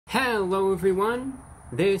Hello everyone,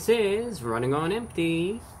 this is Running on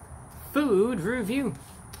Empty Food Review.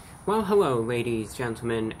 Well, hello ladies,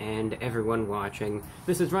 gentlemen, and everyone watching.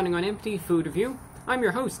 This is Running on Empty Food Review. I'm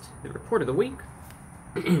your host, the Report of the Week.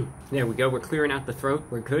 There we go, we're clearing out the throat,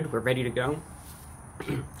 we're good, we're ready to go.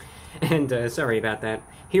 And sorry about that.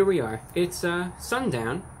 Here we are. It's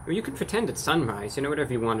sundown, or you can pretend it's sunrise, you know,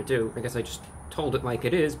 whatever you want to do. I guess I just told it like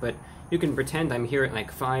it is, but you can pretend I'm here at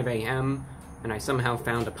like 5 a.m., and I somehow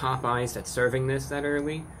found a Popeyes that's serving this that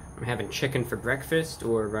early. I'm having chicken for breakfast,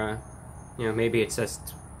 or, you know, maybe it's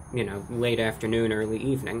just, you know, late afternoon, early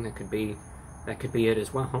evening. That could be it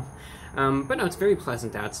as well. But no, it's very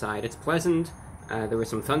pleasant outside. It's pleasant. There were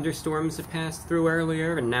some thunderstorms that passed through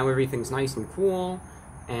earlier, and now everything's nice and cool.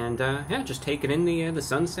 And, yeah, just taking in the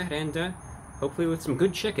sunset, and, hopefully with some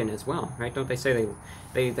good chicken as well, right? Don't they say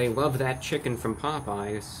they love that chicken from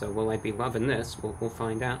Popeyes, so will I be loving this? We'll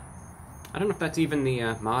find out. I don't know if that's even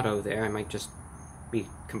the motto there. I might just be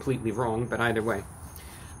completely wrong, but either way.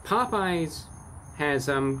 Popeyes has,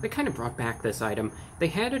 they kind of brought back this item. They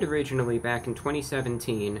had it originally back in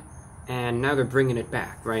 2017, and now they're bringing it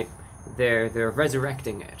back, right? They're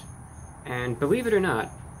resurrecting it. And believe it or not,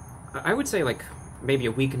 I would say like maybe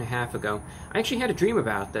a week and a half ago, I actually had a dream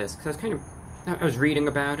about this, because I was reading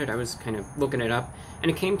about it, I was kind of looking it up, and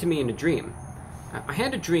it came to me in a dream. I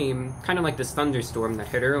had a dream, kind of like this thunderstorm that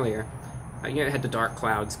hit earlier. You know, it had the dark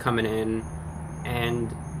clouds coming in,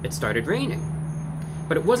 and it started raining.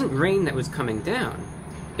 But it wasn't rain that was coming down.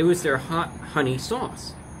 It was their hot honey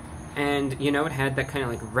sauce. And, you know, it had that kind of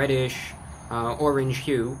like reddish, orange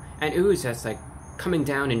hue, and it was just like coming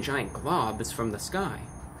down in giant globs from the sky.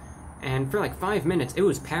 And for like 5 minutes, it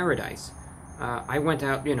was paradise. I went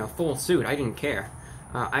out, you know, full suit. I didn't care.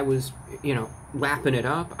 I was, you know, lapping it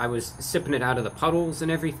up. I was sipping it out of the puddles and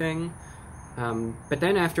everything. But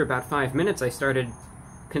then after about 5 minutes, I started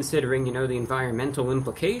considering, you know, the environmental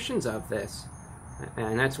implications of this.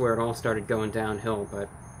 And that's where it all started going downhill, but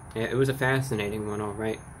yeah, it was a fascinating one, all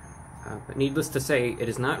right. But needless to say, it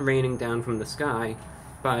is not raining down from the sky,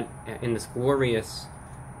 but in this glorious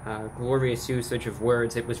usage of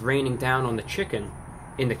words, it was raining down on the chicken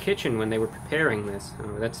in the kitchen when they were preparing this.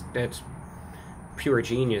 Oh, that's pure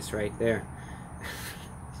genius right there.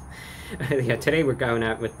 Yeah, today we're going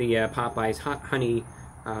out with the Popeyes Hot Honey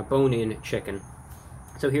Bone-In Chicken.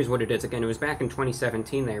 So here's what it is. Again, it was back in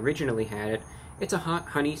 2017 they originally had it. It's a hot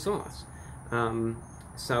honey sauce.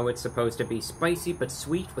 So it's supposed to be spicy but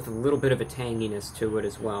sweet with a little bit of a tanginess to it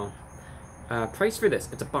as well. Price for this,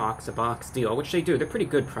 it's a box deal, which they do. They're pretty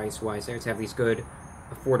good price-wise. They have these good,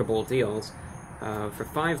 affordable deals. For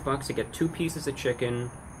 $5, you get 2 pieces of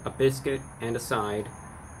chicken, a biscuit, and a side.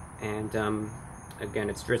 And,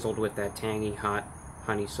 again, it's drizzled with that tangy, hot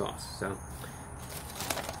honey sauce. So,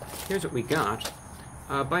 here's what we got.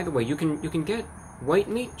 By the way, you can get white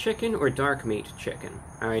meat chicken or dark meat chicken.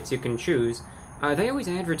 Alright, so you can choose. They always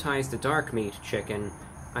advertise the dark meat chicken.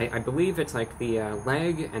 I believe it's like the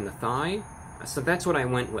leg and the thigh. So that's what I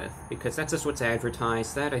went with, because that's just what's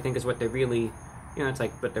advertised. That, I think, is what they really, you know, it's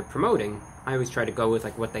like what they're promoting. I always try to go with,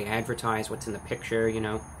 like, what they advertise, what's in the picture, you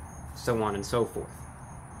know, so on and so forth.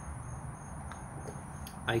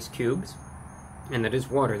 Ice cubes, and that is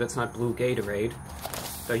water, that's not blue Gatorade,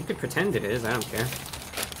 so you could pretend it is, I don't care.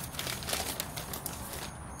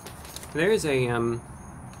 There's a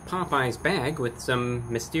Popeyes bag with some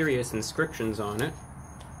mysterious inscriptions on it.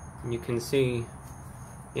 And you can see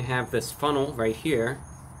you have this funnel right here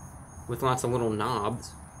with lots of little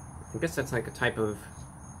knobs. I guess that's like a type of,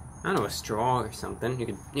 I don't know, a straw or something. You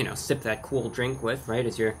could, you know, sip that cool drink with, right,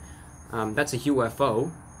 as your, that's a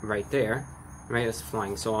UFO right there. Right, that's a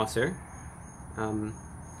flying saucer. I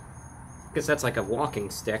guess that's like a walking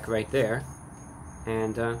stick right there.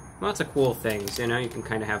 And lots of cool things, you know, you can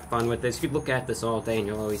kind of have fun with this. You could look at this all day and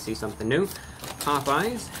you'll always see something new.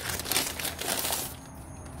 Popeyes.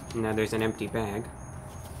 Now there's an empty bag.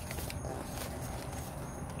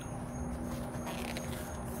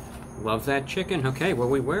 Love that chicken. Okay, well,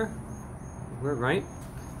 we're right.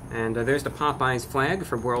 And there's the Popeyes flag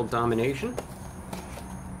for world domination.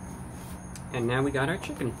 And now we got our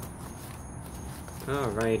chicken.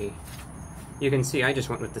 Alrighty. You can see I just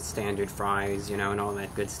went with the standard fries, you know, and all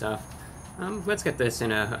that good stuff. Let's get this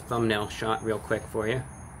in a thumbnail shot real quick for you.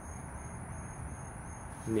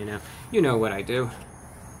 You know what I do.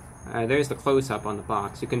 There's the close-up on the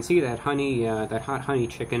box. You can see that honey, that hot honey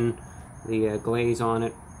chicken, the glaze on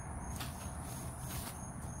it.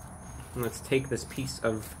 And let's take this piece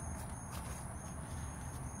of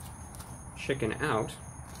chicken out.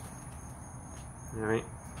 Alright,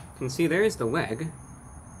 you can see there's the leg,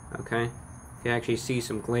 okay? You can actually see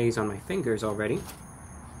some glaze on my fingers already.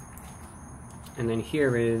 And then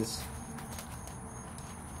here is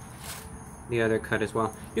the other cut as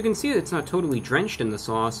well. You can see that it's not totally drenched in the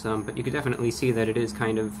sauce, but you can definitely see that it is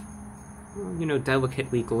kind of, you know,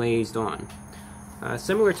 delicately glazed on.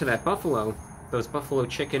 Similar to that buffalo, those buffalo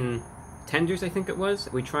chicken tenders, I think it was,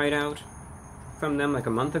 that we tried out from them like a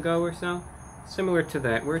month ago or so. Similar to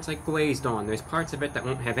that, where it's like glazed on. There's parts of it that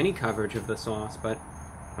won't have any coverage of the sauce, but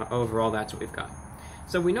overall that's what we've got.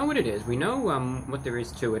 So we know what it is. We know what there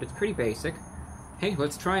is to it. It's pretty basic. Hey,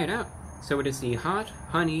 let's try it out. So it is the hot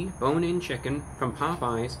honey bone-in chicken from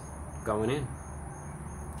Popeyes going in.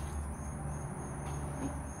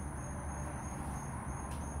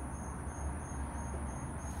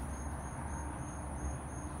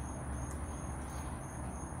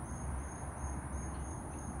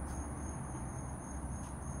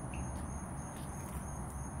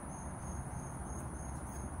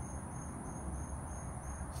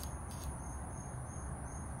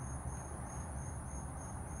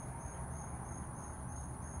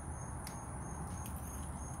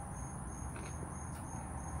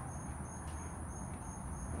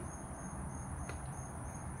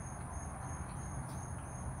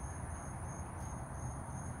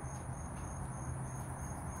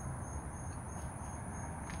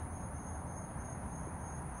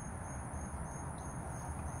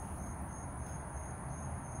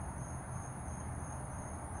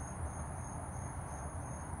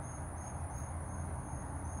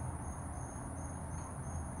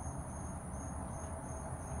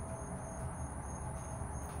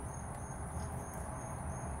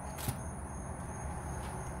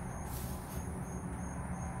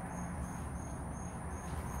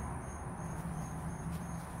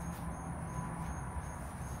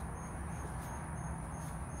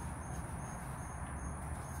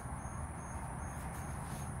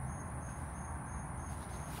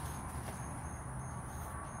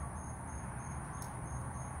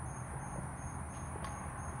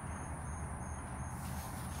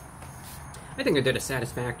 I think I did a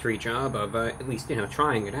satisfactory job of at least, you know,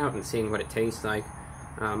 trying it out and seeing what it tastes like.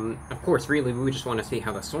 Of course, really, we just want to see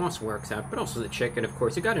how the sauce works out, but also the chicken, of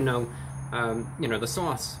course. You got to know, you know, the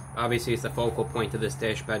sauce obviously is the focal point of this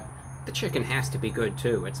dish, but the chicken has to be good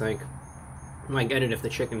too. It's like, well, I get it if the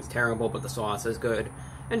chicken's terrible, but the sauce is good,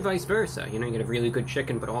 and vice versa. You know, you get a really good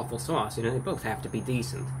chicken but awful sauce. You know, they both have to be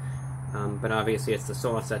decent. But obviously, it's the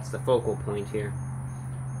sauce that's the focal point here.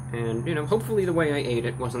 And, you know, hopefully the way I ate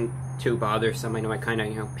it wasn't too bothersome. I know I kind of,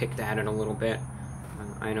 you know, picked at it a little bit.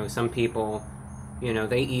 I know some people, you know,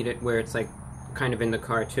 they eat it where it's like kind of in the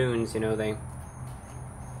cartoons, you know, they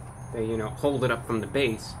you know, hold it up from the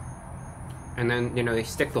base, and then, you know, they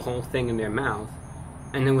stick the whole thing in their mouth,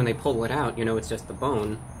 and then when they pull it out, you know, it's just the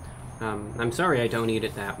bone. I'm sorry I don't eat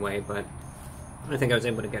it that way, but I think I was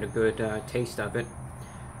able to get a good taste of it.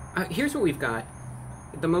 Here's what we've got.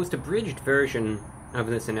 The most abridged version of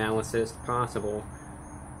this analysis possible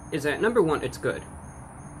is that, number one, it's good.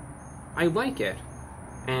 I like it,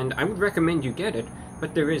 and I would recommend you get it,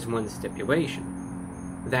 but there is one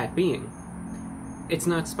stipulation. That being, it's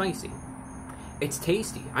not spicy. It's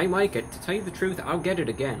tasty. I like it. To tell you the truth, I'll get it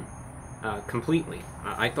again. Completely.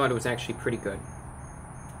 I thought it was actually pretty good.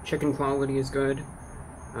 Chicken quality is good.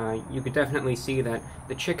 You could definitely see that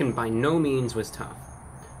the chicken by no means was tough.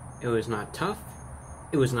 It was not tough.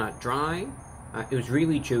 It was not dry. It was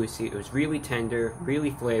really juicy. It was really tender,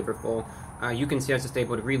 really flavorful. You can see I was just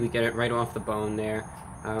able to really get it right off the bone there.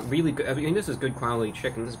 Really good. I mean, this is good quality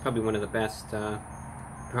chicken. This is probably one of the best,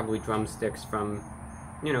 probably drumsticks from,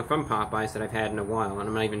 you know, from Popeyes that I've had in a while.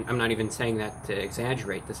 And I'm not even saying that to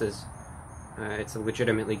exaggerate. This is, it's a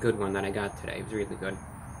legitimately good one that I got today. It was really good.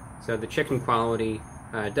 So the chicken quality,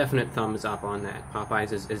 definite thumbs up on that.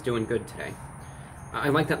 Popeyes is doing good today. I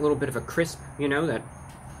like that little bit of a crisp, you know, that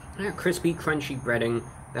crispy, crunchy breading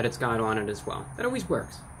that it's got on it as well. That always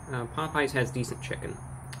works. Popeyes has decent chicken.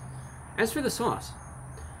 As for the sauce,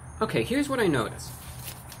 okay, here's what I noticed.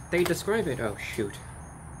 They describe it... Oh, shoot.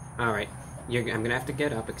 Alright, I'm gonna have to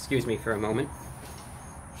get up. Excuse me for a moment.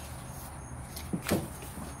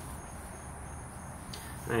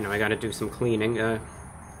 I know, I gotta do some cleaning.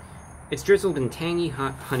 It's drizzled in tangy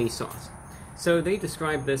hot honey sauce. So they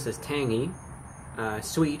describe this as tangy,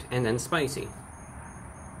 sweet, and then spicy.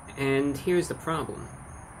 And here's the problem.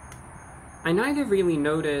 I neither really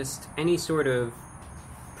noticed any sort of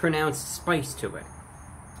pronounced spice to it.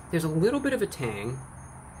 There's a little bit of a tang,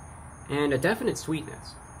 and a definite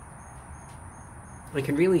sweetness. I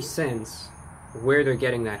can really sense where they're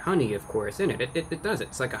getting that honey, of course, in it. It does it.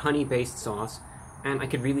 It's like a honey-based sauce, and I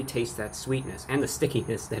could really taste that sweetness and the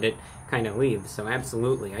stickiness that it kind of leaves, so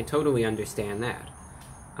absolutely, I totally understand that.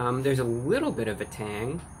 There's a little bit of a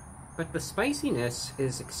tang, but the spiciness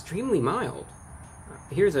is extremely mild.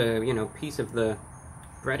 Here's a, piece of the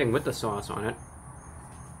breading with the sauce on it.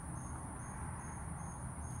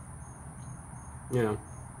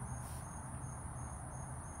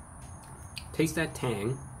 Taste that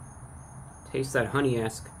tang, taste that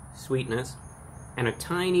honey-esque sweetness, and a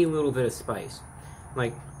tiny little bit of spice.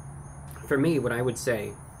 Like, for me, what I would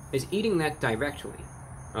say is eating that directly,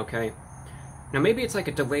 okay? Now, maybe it's like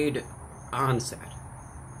a delayed onset,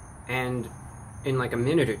 and in like a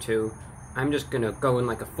minute or two, I'm just gonna go in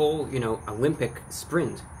like a full, Olympic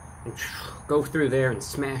sprint, and go through there and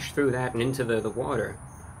smash through that and into the water.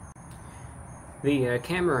 The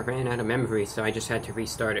camera ran out of memory, so I just had to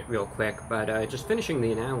restart it real quick, but just finishing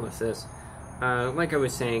the analysis, like I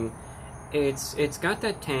was saying, it's got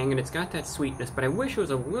that tang and it's got that sweetness, but I wish it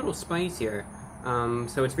was a little spicier,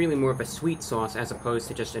 so it's really more of a sweet sauce as opposed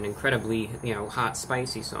to just an incredibly, hot,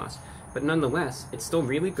 spicy sauce. But nonetheless, it's still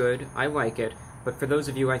really good, I like it, but for those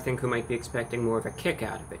of you, I think, who might be expecting more of a kick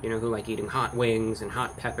out of it, who like eating hot wings and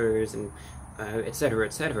hot peppers and etc.,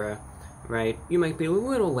 etc., right? You might be a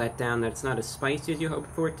little let down that it's not as spicy as you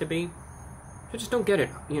hoped for it to be. So just don't get it,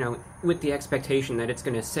 with the expectation that it's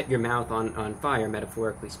going to set your mouth on fire,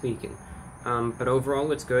 metaphorically speaking. But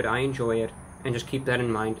overall, it's good. I enjoy it, and just keep that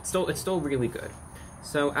in mind. It's still really good.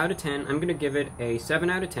 So out of 10, I'm going to give it a 7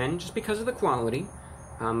 out of 10, just because of the quality.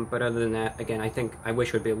 But other than that, again, I wish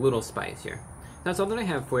it would be a little spicier. That's all that I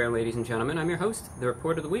have for you, ladies and gentlemen. I'm your host, the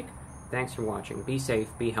Report of the Week. Thanks for watching. Be safe,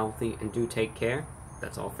 be healthy, and do take care.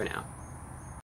 That's all for now.